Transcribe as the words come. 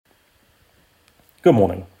Good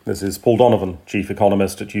morning. This is Paul Donovan, Chief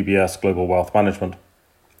Economist at UBS Global Wealth Management.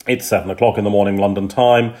 It's 7 o'clock in the morning London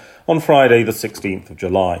time on Friday the 16th of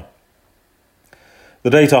July.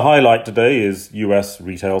 The data highlight today is US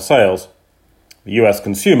retail sales. The US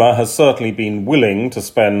consumer has certainly been willing to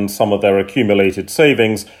spend some of their accumulated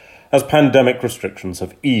savings as pandemic restrictions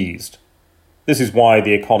have eased. This is why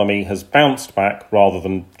the economy has bounced back rather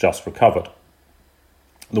than just recovered.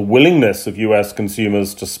 The willingness of US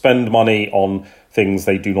consumers to spend money on things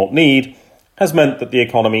they do not need has meant that the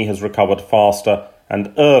economy has recovered faster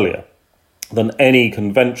and earlier than any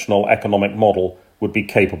conventional economic model would be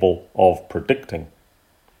capable of predicting.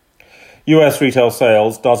 US retail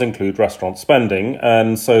sales does include restaurant spending,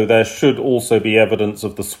 and so there should also be evidence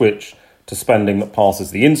of the switch to spending that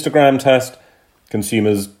passes the Instagram test.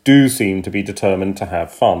 Consumers do seem to be determined to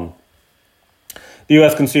have fun. The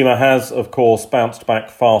US consumer has, of course, bounced back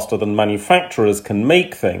faster than manufacturers can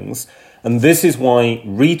make things, and this is why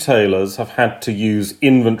retailers have had to use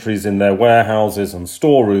inventories in their warehouses and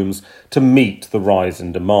storerooms to meet the rise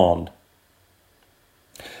in demand.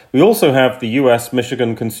 We also have the US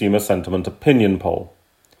Michigan Consumer Sentiment Opinion Poll.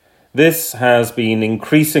 This has been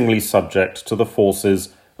increasingly subject to the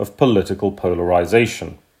forces of political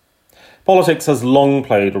polarization. Politics has long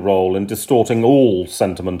played a role in distorting all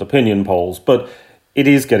sentiment opinion polls, but it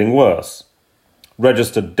is getting worse.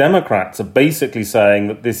 Registered Democrats are basically saying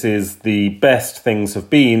that this is the best things have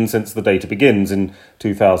been since the data begins in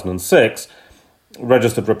 2006.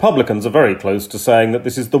 Registered Republicans are very close to saying that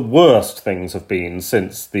this is the worst things have been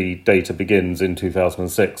since the data begins in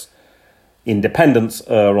 2006. Independents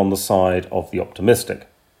are on the side of the optimistic.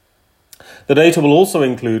 The data will also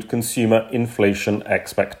include consumer inflation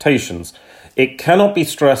expectations. It cannot be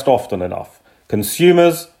stressed often enough.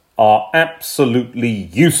 Consumers are absolutely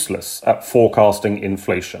useless at forecasting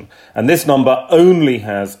inflation, and this number only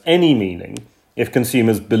has any meaning if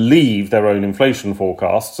consumers believe their own inflation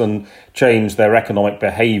forecasts and change their economic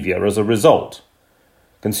behaviour as a result.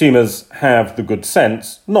 Consumers have the good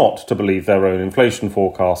sense not to believe their own inflation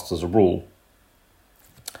forecasts as a rule.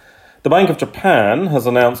 The Bank of Japan has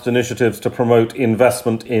announced initiatives to promote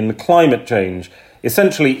investment in climate change,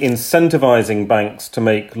 essentially incentivizing banks to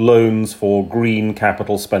make loans for green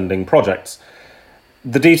capital spending projects.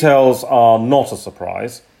 The details are not a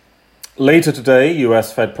surprise. Later today,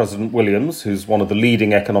 US Fed President Williams, who's one of the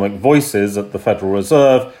leading economic voices at the Federal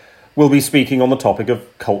Reserve, will be speaking on the topic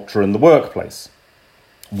of culture in the workplace.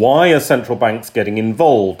 Why are central banks getting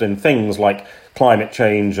involved in things like climate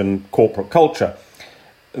change and corporate culture?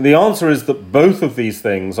 The answer is that both of these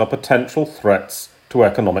things are potential threats to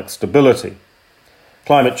economic stability.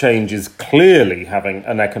 Climate change is clearly having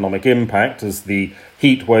an economic impact, as the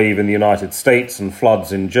heat wave in the United States and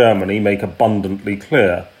floods in Germany make abundantly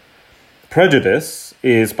clear. Prejudice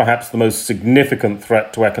is perhaps the most significant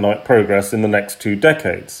threat to economic progress in the next 2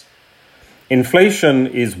 decades. Inflation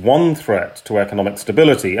is one threat to economic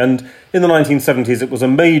stability, and in the 1970s it was a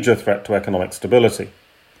major threat to economic stability.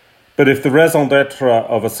 But if the raison d'etre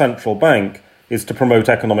of a central bank is to promote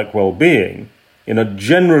economic well-being, in a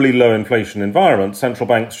generally low inflation environment, central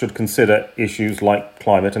banks should consider issues like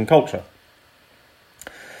climate and culture.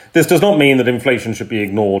 This does not mean that inflation should be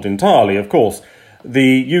ignored entirely, of course.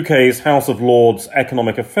 The UK's House of Lords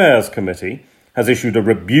Economic Affairs Committee has issued a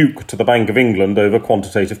rebuke to the Bank of England over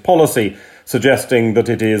quantitative policy, suggesting that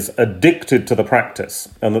it is addicted to the practice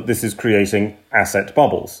and that this is creating asset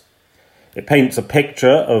bubbles. It paints a picture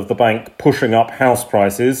of the bank pushing up house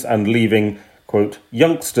prices and leaving, quote,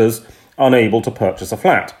 youngsters unable to purchase a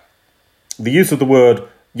flat. The use of the word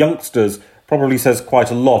youngsters probably says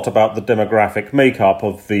quite a lot about the demographic makeup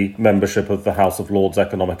of the membership of the House of Lords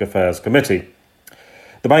Economic Affairs Committee.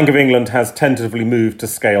 The Bank of England has tentatively moved to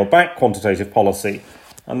scale back quantitative policy,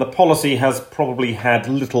 and the policy has probably had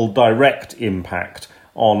little direct impact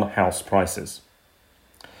on house prices.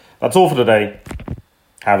 That's all for today.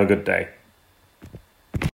 Have a good day.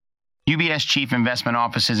 UBS Chief Investment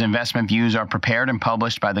Office's investment views are prepared and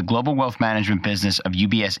published by the global wealth management business of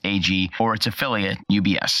UBS AG or its affiliate,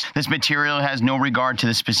 UBS. This material has no regard to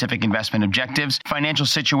the specific investment objectives, financial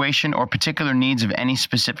situation, or particular needs of any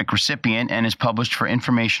specific recipient and is published for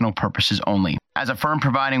informational purposes only. As a firm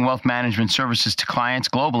providing wealth management services to clients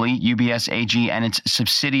globally, UBS AG and its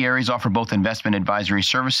subsidiaries offer both investment advisory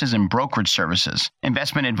services and brokerage services.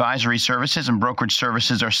 Investment advisory services and brokerage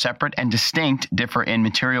services are separate and distinct, differ in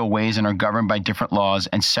material ways and are governed by different laws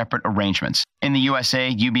and separate arrangements. In the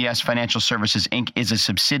USA, UBS Financial Services, Inc. is a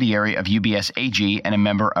subsidiary of UBS AG and a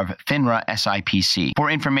member of FINRA SIPC. For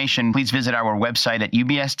information, please visit our website at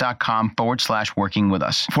ubs.com/working with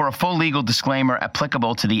us. For a full legal disclaimer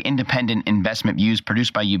applicable to the independent investment views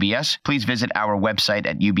produced by UBS, please visit our website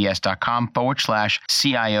at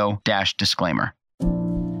ubs.com/CIO-disclaimer.